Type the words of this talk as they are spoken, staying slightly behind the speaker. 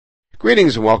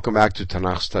Greetings and welcome back to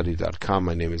TanachStudy.com.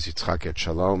 My name is Yitzchak Et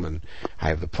Shalom, and I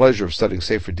have the pleasure of studying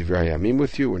Sefer Divre Hayamim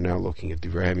with you. We're now looking at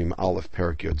Divre Hayamim Aleph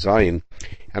Perek Yod Zayin,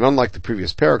 and unlike the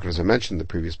previous Perek, as I mentioned in the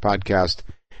previous podcast,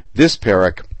 this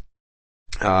Perek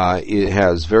it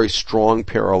has very strong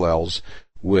parallels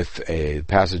with a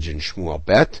passage in Shmuel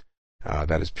Bet,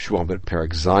 that is Shmuel Bet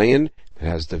Perek Zayin. It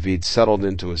has David settled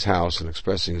into his house and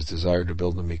expressing his desire to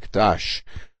build a mikdash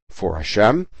for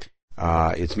Hashem.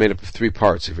 It's made up of three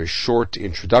parts. A very short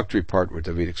introductory part where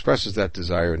David expresses that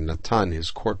desire, and Natan, his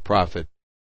court prophet,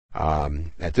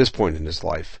 at this point in his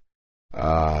life,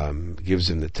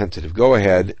 gives him the tentative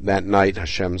go-ahead. That night,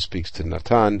 Hashem speaks to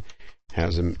Natan,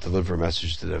 has him deliver a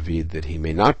message to David that he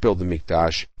may not build the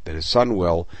mikdash, that his son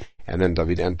will, and then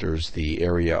David enters the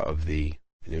area of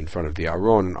in front of the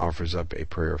Aron and offers up a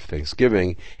prayer of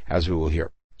thanksgiving, as we will hear.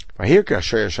 As David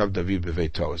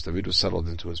was settled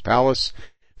into his palace,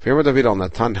 David al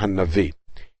Natan HaNavi.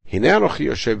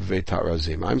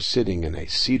 I'm sitting in a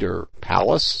cedar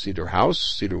palace, cedar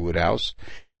house, cedar wood house.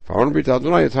 In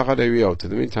the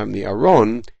meantime, the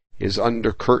Aron is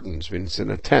under curtains, means it's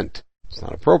in a tent. It's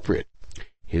not appropriate.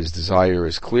 His desire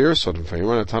is clear, so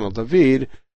Natan al David,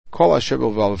 Kol Asher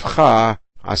b'valvcha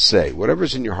aseh.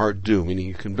 Whatever's in your heart, do, meaning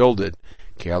you can build it.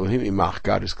 Ki Elohim imach,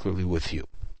 God is clearly with you.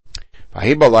 But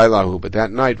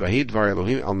that night,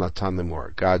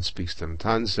 God speaks to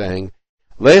Natan, saying,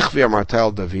 Lech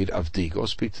v'amartel David avdi. Go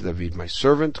speak to David, my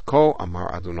servant. Ko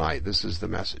amar Adonai. This is the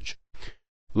message.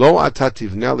 Lo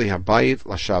atativne li habayit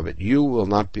lashavet. You will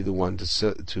not be the one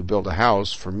to build a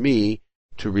house for me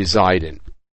to reside in.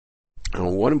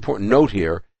 And one important note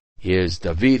here is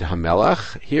David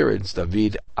Hamelech. Here it's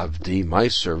David avdi, my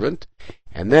servant.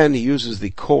 And then he uses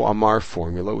the Ko amar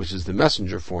formula, which is the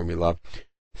messenger formula,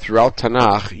 throughout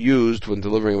Tanakh, used when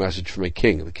delivering a message from a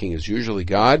king. The king is usually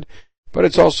God, but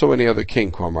it's also any other king.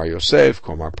 Ko amar Yosef,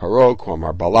 Ko amar Paro, Ko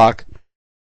amar Balak.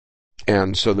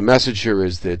 And so the message here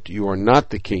is that you are not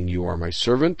the king, you are my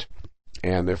servant,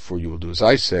 and therefore you will do as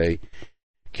I say.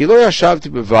 Ki lo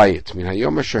yashavti b'vayit, min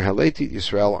hayom asher haleti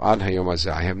Yisrael ad hayom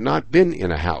hazeh. I have not been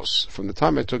in a house from the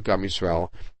time I took Am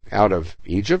Yisrael out of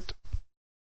Egypt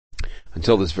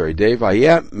until this very day.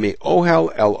 Vayeh me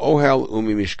ohel el ohel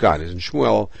umi mishkan. Is in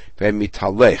Shmuel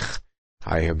ve'mitalech.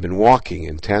 I have been walking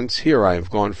in tents. Here I have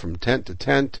gone from tent to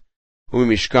tent.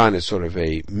 Umi mishkan is sort of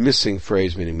a missing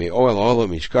phrase, meaning me ohel ohel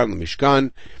mishkan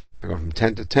mishkan. I go from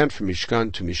tent to tent, from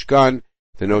mishkan to mishkan.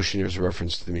 The notion here is a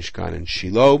reference to the mishkan in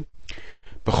Shiloh.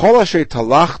 B'chol asher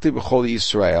talachti b'chol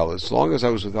Yisrael. As long as I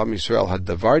was with Am Yisrael, had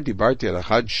davar dibarti al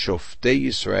achad shoftei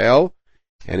Yisrael.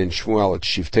 And in Shmuel, it's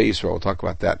Shiftei Yisrael. We'll talk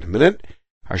about that in a minute.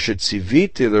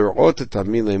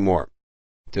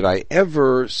 Did I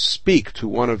ever speak to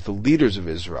one of the leaders of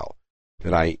Israel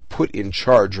that I put in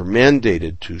charge or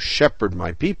mandated to shepherd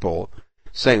my people,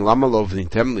 saying, Lama lo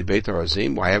v'nitem li beit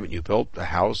harazim? Why haven't you built a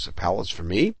house, a palace for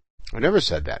me? I never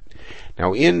said that.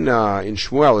 Now in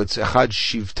Shmuel, it's Echad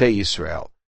Shiftei Yisrael.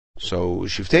 So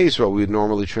Shiftei Yisrael we would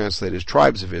normally translate as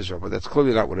tribes of Israel, but that's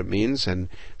clearly not what it means, and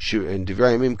Divre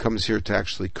Hayamim comes here to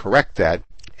actually correct that,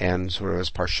 and sort of as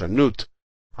parshanut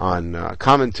on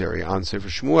commentary on Sefer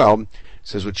Shmuel,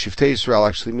 says what Shiftei Yisrael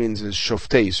actually means is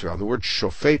Shoftei Yisrael. The words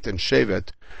Shofet and Shevet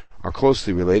are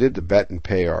closely related. The Bet and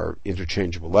Pei are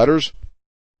interchangeable letters,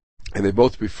 and they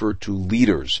both refer to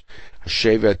leaders. A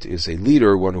Shevet is a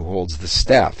leader, one who holds the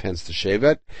staff, hence the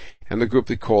Shevet, and the group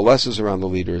that coalesces around the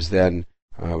leader is then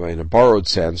in a borrowed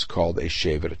sense, called a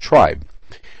shevet, a tribe.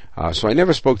 So I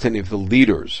never spoke to any of the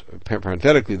leaders.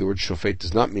 Parenthetically, the word shofet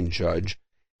does not mean judge,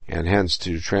 and hence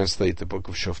to translate the book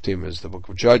of Shoftim as the book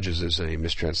of Judges is a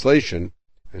mistranslation.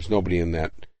 There's nobody in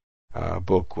that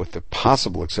book, with the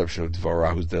possible exception of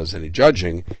Dvorah, who does any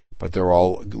judging, but they're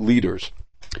all leaders.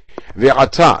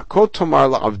 Ve'ata ko tomar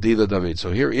la'avdi David.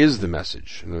 So here is the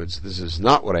message. In other words, this is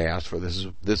not what I asked for. This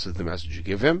is the message you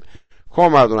give him.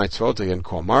 I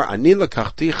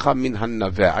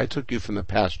took you from the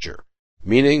pasture,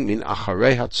 meaning min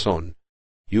acharei hatzon.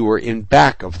 You were in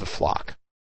back of the flock,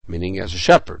 meaning as a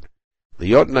shepherd.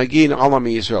 Liot nagin al Am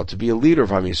Yisrael, to be a leader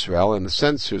of Am Yisrael. In the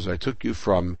sense is I took you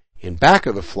from in back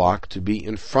of the flock to be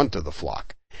in front of the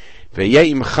flock.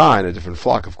 Ve'yeh imcha, in a different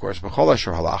flock, of course. B'chol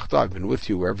asher halachta, I've been with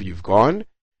you wherever you've gone.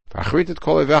 V'achrit et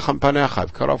kol evechem panecha,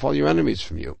 I've cut off all your enemies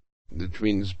from you. Which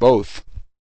means both.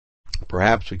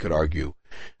 Perhaps we could argue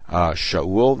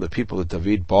Shaul, the people that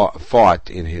David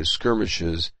fought in his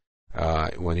skirmishes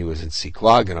when he was in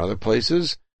Siklag and other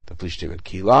places, the Plishtim at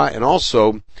Keilah, and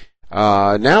also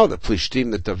now the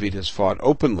Plishtim that David has fought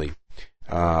openly,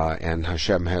 and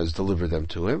Hashem has delivered them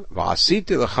to him.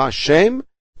 V'asiti lecha shem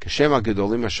kashem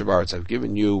ha'gedolim asher ba'aretz. I've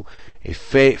given you a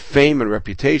fame and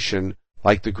reputation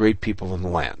like the great people in the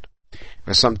land.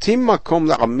 I've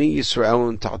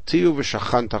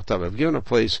given a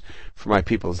place for my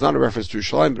people. It's not a reference to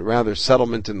Yerushalayim, but rather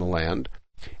settlement in the land.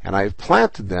 And I have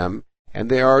planted them, and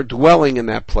they are dwelling in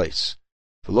that place.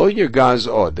 They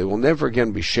will never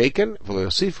again be shaken.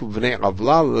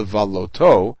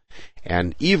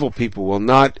 And evil people will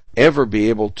not ever be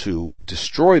able to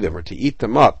destroy them or to eat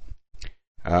them up.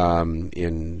 In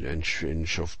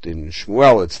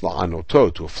Shmuel, it's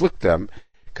la'anoto, to afflict them,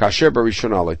 kasher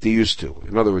barishona, like they used to.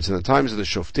 In other words, in the times of the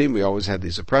Shoftim, we always had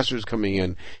these oppressors coming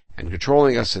in and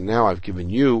controlling us, and now I've given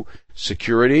you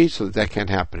security so that can't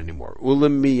happen anymore. From the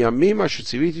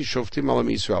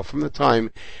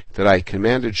time that I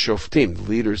commanded Shoftim, the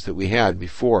leaders that we had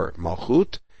before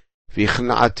Malchut,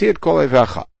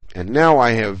 and now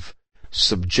I have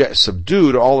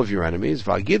subdued all of your enemies.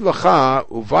 And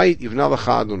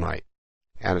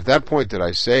at that point did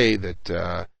I say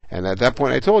that, and at that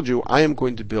point I told you, I am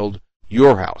going to build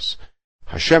your house.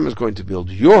 Hashem is going to build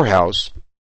your house,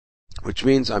 which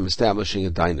means I'm establishing a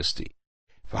dynasty.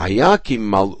 Which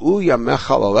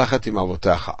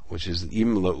is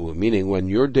meaning when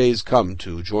your days come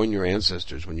to join your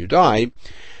ancestors, when you die,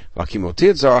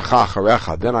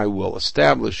 then I will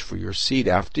establish for your seed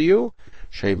after you,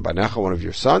 one of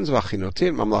your sons,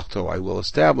 I will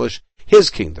establish his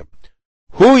kingdom.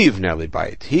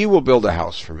 He will build a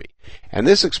house for me. And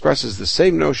this expresses the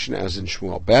same notion as in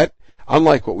Shmuel Bet,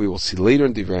 unlike what we will see later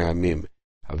in Divre Hayamim,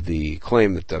 of the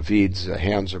claim that David's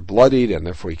hands are bloodied and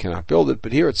therefore he cannot build it.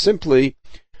 But here it's simply,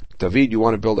 David, you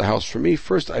want to build a house for me?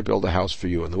 First I build a house for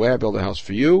you. And the way I build a house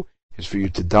for you is for you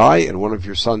to die and one of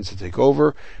your sons to take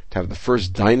over, to have the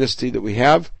first dynasty that we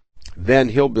have. Then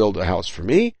he'll build a house for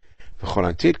me.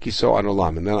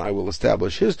 And then I will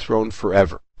establish his throne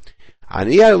forever. I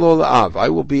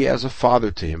will be as a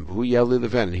father to him,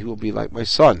 and he will be like my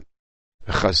son.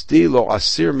 I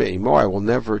will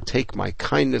never take my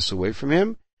kindness away from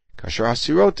him, as I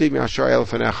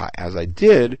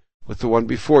did with the one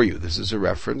before you. This is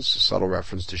a subtle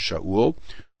reference to Shaul,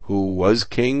 who was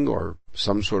king or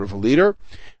some sort of a leader,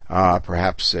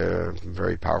 perhaps a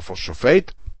very powerful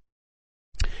shofet,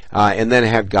 and then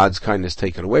had God's kindness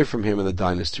taken away from him and the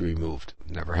dynasty removed.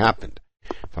 It never happened.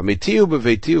 I will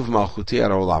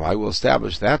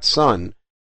establish that son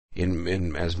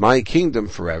in as my kingdom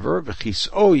forever, and his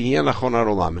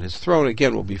throne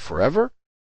again will be forever.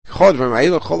 So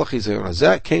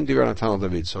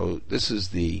this is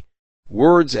the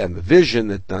words and the vision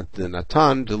that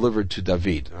Natan delivered to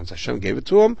David. Hashem gave it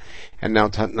to him, and now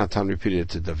Natan repeated it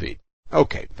to David.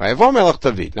 Okay,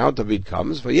 now David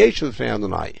comes.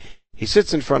 He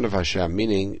sits in front of Hashem,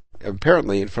 meaning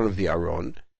apparently in front of the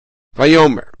Aron.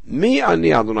 Vayomer, mi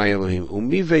ani Adonai Elohim,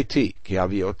 umi veiti, ki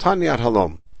aviotani ad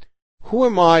halom. Who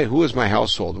am I? Who is my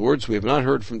household? Words we have not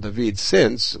heard from David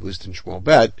since, at least in Shmuel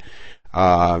Bet.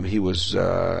 He was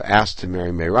asked to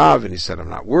marry Meirav, and he said, I'm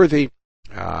not worthy.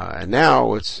 And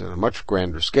now it's on a much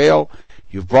grander scale.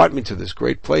 You've brought me to this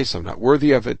great place. I'm not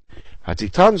worthy of it.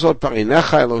 Hatitan zot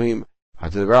parinecha Elohim,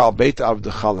 hatidaber al beit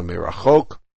avdecha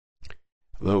lemerachok,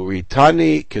 lo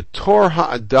ritani ketor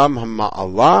ha'adam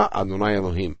ha'ma'ala Adonai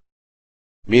Elohim.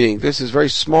 Meaning, this is very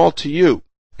small to you,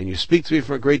 and you speak to me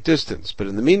from a great distance, but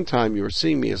in the meantime, you are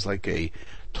seeing me as like a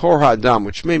Tor Ha'adam,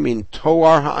 which may mean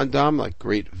Toar Ha'adam, like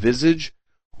great visage,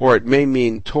 or it may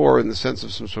mean Tor in the sense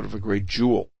of some sort of a great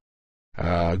jewel,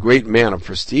 a great man of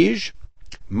prestige.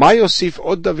 What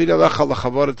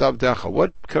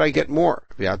could I get more?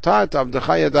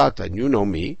 And you know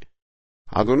me.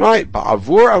 Adonai,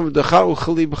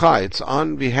 it's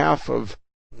on behalf of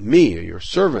me, your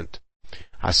servant.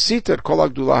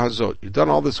 You've done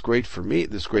all this great for me,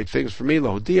 this great things for me,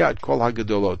 so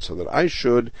that I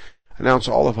should announce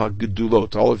all of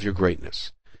hagedulot, all of your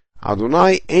greatness.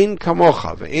 Adonai ein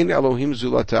kamocha ve'ein Elohim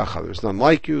zulatecha. There's none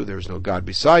like you. There's no God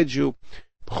besides you.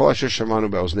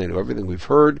 Everything we've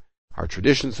heard, our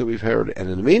traditions that we've heard, and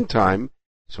in the meantime,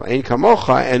 so ein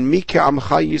kamocha and mi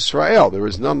ke'amcha Yisrael. There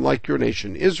is none like your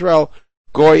nation, Israel.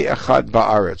 Goy echad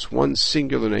ba'aretz, one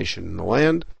singular nation in the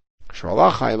land. That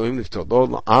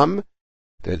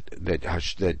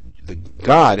the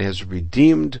God has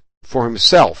redeemed for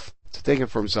himself, to take it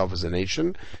for himself as a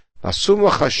nation.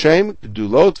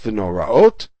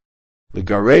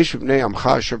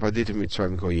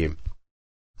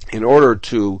 In order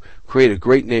to create a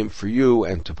great name for you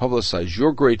and to publicize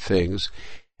your great things,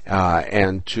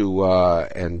 and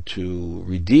to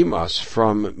redeem us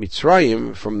from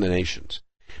Mitzrayim, from the nations.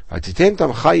 And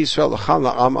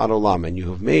you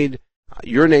have made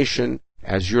your nation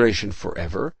as your nation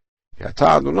forever. And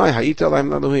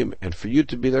for you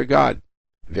to be their God.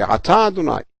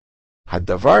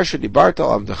 Hadavar shedibarta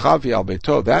al avdecha v'al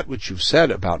beito, that which you've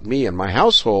said about me and my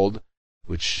household,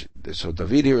 so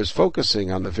David here is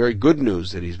focusing on the very good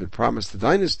news that he's been promised the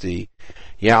dynasty,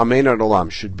 Ya'amein ad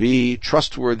olam, should be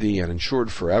trustworthy and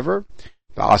ensured forever.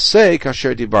 Va'aseh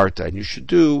kasher dibarta, and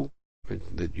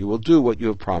you will do what you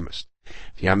have promised.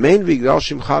 V'yamein v'yigdal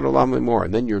shimcha ad olam lemor,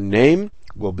 and then your name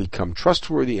will become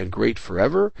trustworthy and great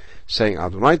forever, saying,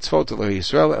 Adonai tzvot Elohei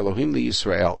Yisrael, Elohim li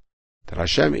Yisrael, that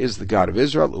Hashem is the God of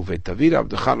Israel, uvet David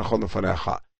avdecha nachon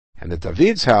lefanecha, and that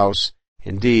David's house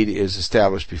indeed is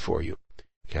established before you.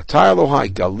 You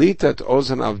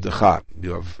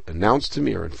have announced to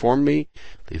me or informed me,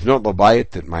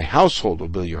 that my household will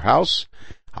build your house.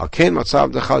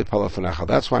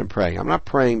 That's why I'm praying. I'm not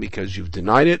praying because you've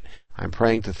denied it. I'm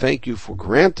praying to thank you for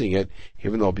granting it,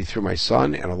 even though it'll be through my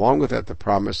son, and along with that the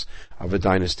promise of a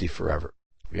dynasty forever.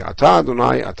 You are God,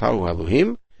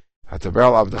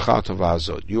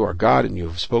 and you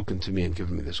have spoken to me and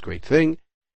given me this great thing.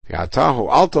 And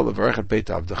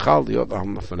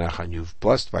you've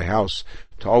blessed my house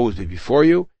to always be before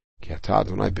you.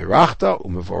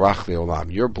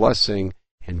 Your blessing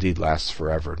indeed lasts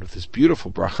forever. And with this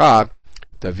beautiful bracha,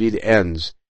 David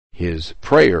ends his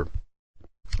prayer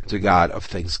to God of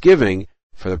thanksgiving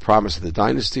for the promise of the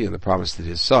dynasty and the promise that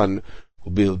his son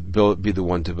will be the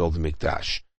one to build the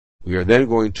Mikdash. We are then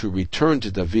going to return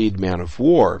to David, man of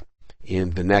war,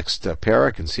 in the next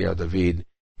Perek, and see how David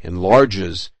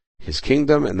enlarges his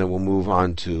kingdom, and then we'll move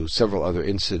on to several other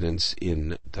incidents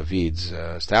in David's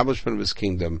establishment of his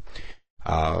kingdom.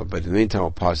 But in the meantime,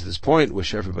 I'll pause at this point.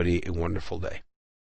 Wish everybody a wonderful day.